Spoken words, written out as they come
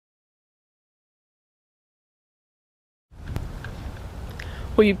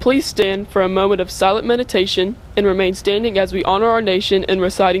Will you please stand for a moment of silent meditation and remain standing as we honor our nation in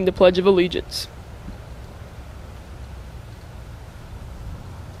reciting the Pledge of Allegiance.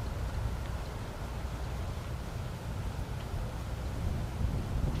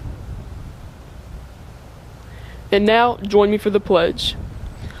 And now, join me for the pledge.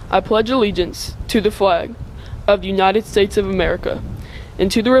 I pledge allegiance to the flag of the United States of America and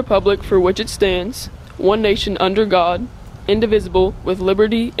to the republic for which it stands, one nation under God, indivisible, with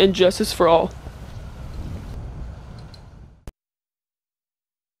liberty and justice for all.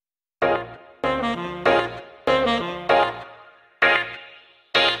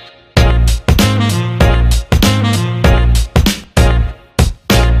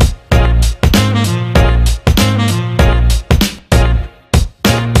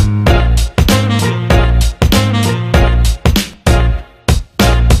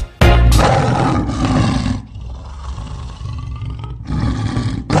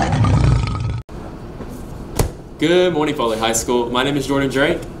 Good morning, Foley High School. My name is Jordan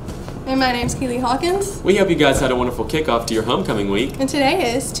Drake. And my name's Keely Hawkins. We hope you guys had a wonderful kickoff to your homecoming week. And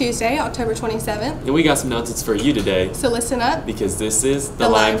today is Tuesday, October 27th. And we got some announcements for you today. So listen up. Because this is the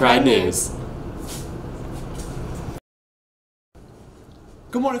Lion Pride News.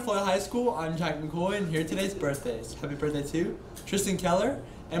 Good morning, Foley High School. I'm Jack McCoy, and here are today's birthdays. Happy birthday to Tristan Keller,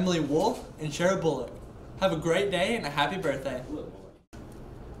 Emily Wolf, and Shara Bullock. Have a great day and a happy birthday.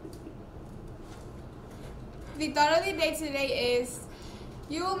 The thought of the day today is,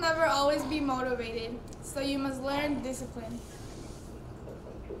 you will never always be motivated, so you must learn discipline.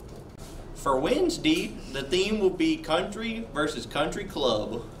 For Wednesday, the theme will be country versus country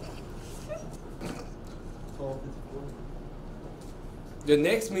club. The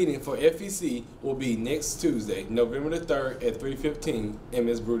next meeting for FEC will be next Tuesday, November the 3rd at 3:15 in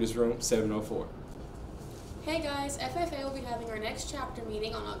Ms. Brutus Room 704. Hey guys, FFA will be having our next chapter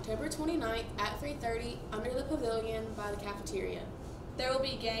meeting on October 29th at 3:30 under the pavilion by the cafeteria. There will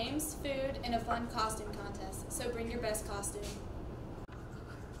be games, food, and a fun costume contest, so bring your best costume.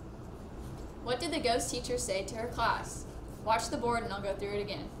 What did the ghost teacher say to her class? Watch the board and I'll go through it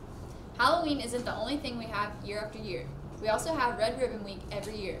again. Halloween isn't the only thing we have year after year. We also have Red Ribbon Week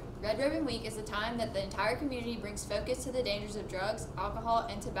every year. Red Ribbon Week is the time that the entire community brings focus to the dangers of drugs, alcohol,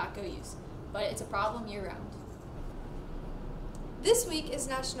 and tobacco use. But it's a problem year-round. This week is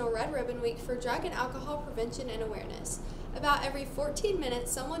National Red Ribbon Week for Drug and Alcohol Prevention and Awareness. About every 14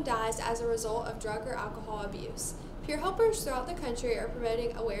 minutes, someone dies as a result of drug or alcohol abuse. Peer helpers throughout the country are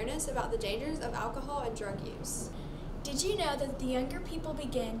promoting awareness about the dangers of alcohol and drug use. Did you know that the younger people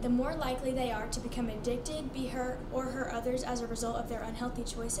begin, the more likely they are to become addicted, be hurt, or hurt others as a result of their unhealthy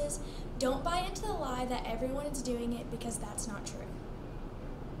choices? Don't buy into the lie that everyone is doing it, because that's not true.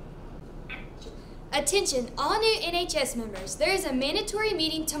 Attention, all new NHS members. There is a mandatory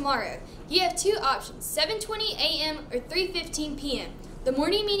meeting tomorrow. You have two options, 7:20 a.m. or 3:15 p.m. The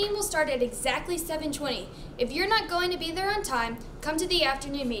morning meeting will start at exactly 7:20. If you're not going to be there on time, come to the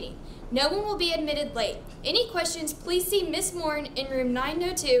afternoon meeting. No one will be admitted late. Any questions, please see Miss Moore in room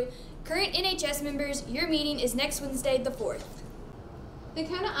 902. Current NHS members, your meeting is next Wednesday, the 4th. The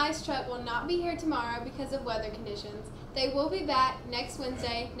Kona Ice Truck will not be here tomorrow because of weather conditions. They will be back next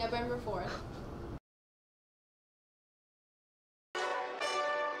Wednesday, November 4th.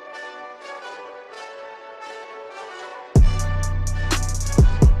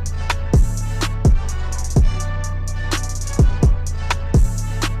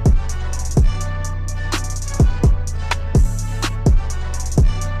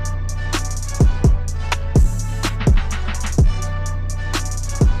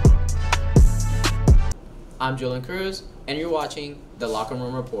 I'm Julian Cruz, and you're watching the Locker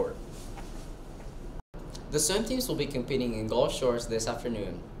Room Report. The swim teams will be competing in Gulf Shores this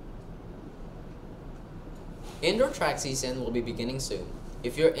afternoon. Indoor track season will be beginning soon.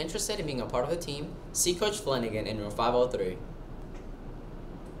 If you're interested in being a part of the team, see Coach Flanagan in room 503.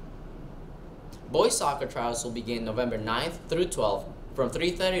 Boys soccer trials will begin November 9th through 12th from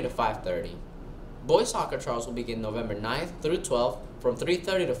 3:30 to 5:30. Boys soccer trials will begin November 9th through 12th from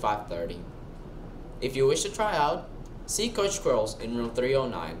 3:30 to 5:30. If you wish to try out, see Coach Squirrels in room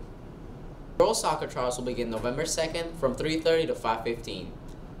 309. Girls soccer trials will begin November 2nd from 3:30 to 5:15.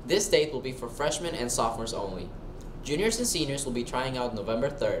 This date will be for freshmen and sophomores only. Juniors and seniors will be trying out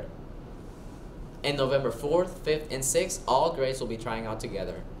November 3rd. And November 4th, 5th, and 6th, all grades will be trying out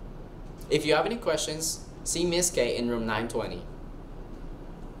together. If you have any questions, see Miss K in room 920.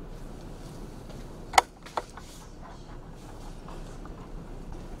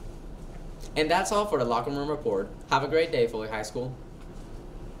 And that's all for the Locker Room Report. Have a great day, Foley High School.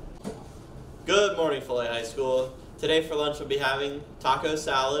 Good morning, Foley High School. Today for lunch we'll be having taco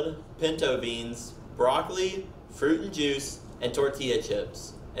salad, pinto beans, broccoli, fruit and juice, and tortilla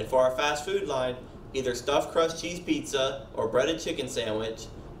chips. And for our fast food line, either stuffed crust cheese pizza or breaded chicken sandwich,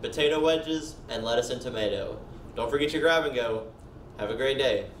 potato wedges, and lettuce and tomato. Don't forget your grab and go. Have a great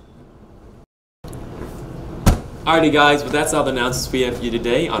day. Alrighty guys, well that's all the announcements we have for you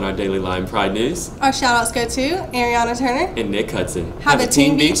today on our Daily Line Pride News. Our shout outs go to Ariana Turner And Nick Hudson. Have a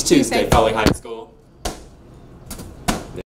Teen Beach Tuesday, Foley High School.